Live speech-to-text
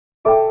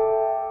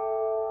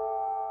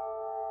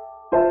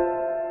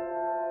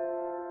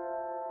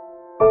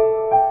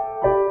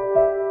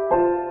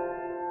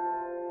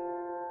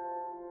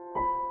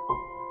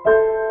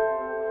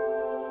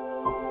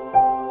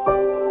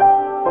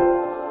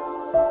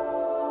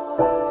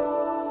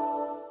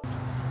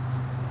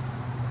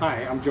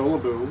I'm Joe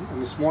Libeu,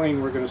 and this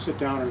morning we're going to sit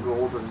down and go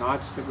over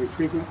knots that we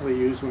frequently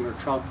use when we're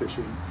trout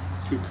fishing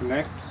to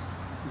connect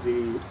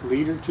the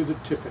leader to the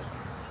tippet.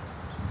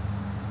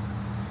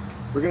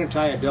 We're going to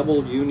tie a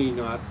double uni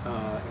knot,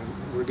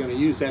 and we're going to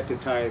use that to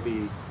tie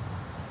the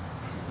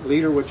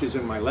leader, which is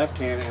in my left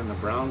hand, and the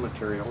brown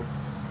material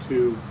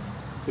to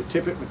the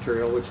tippet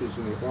material, which is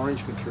in the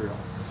orange material.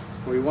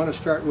 We want to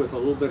start with a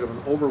little bit of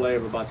an overlay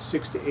of about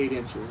 6 to 8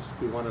 inches.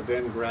 We want to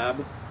then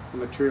grab the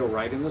material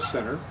right in the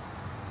center.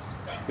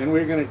 Then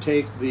we're going to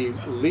take the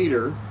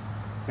leader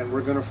and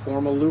we're going to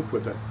form a loop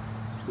with it.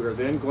 We're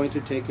then going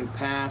to take and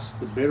pass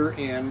the bitter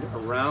end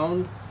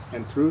around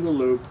and through the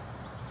loop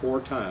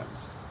 4 times.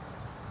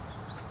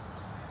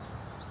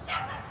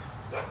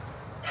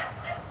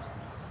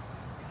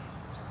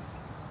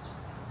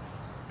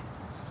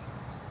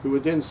 We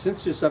would then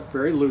cinch this up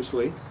very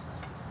loosely.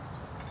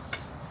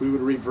 We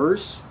would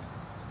reverse,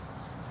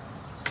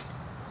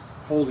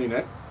 holding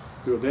it.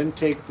 We will then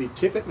take the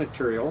tippet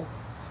material,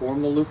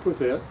 form the loop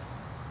with it,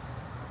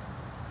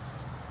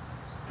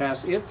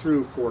 pass it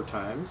through 4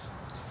 times,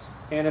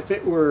 and if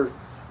it were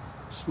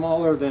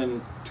smaller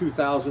than 2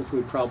 thousandths,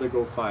 we'd probably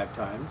go 5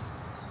 times.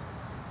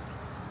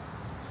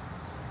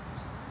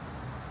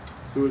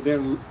 We would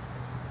then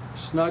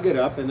snug it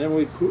up, and then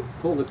we'd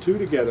pull the 2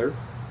 together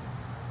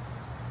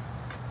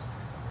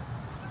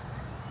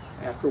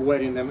after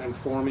wetting them and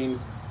forming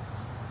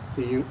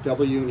the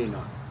double uni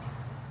knot.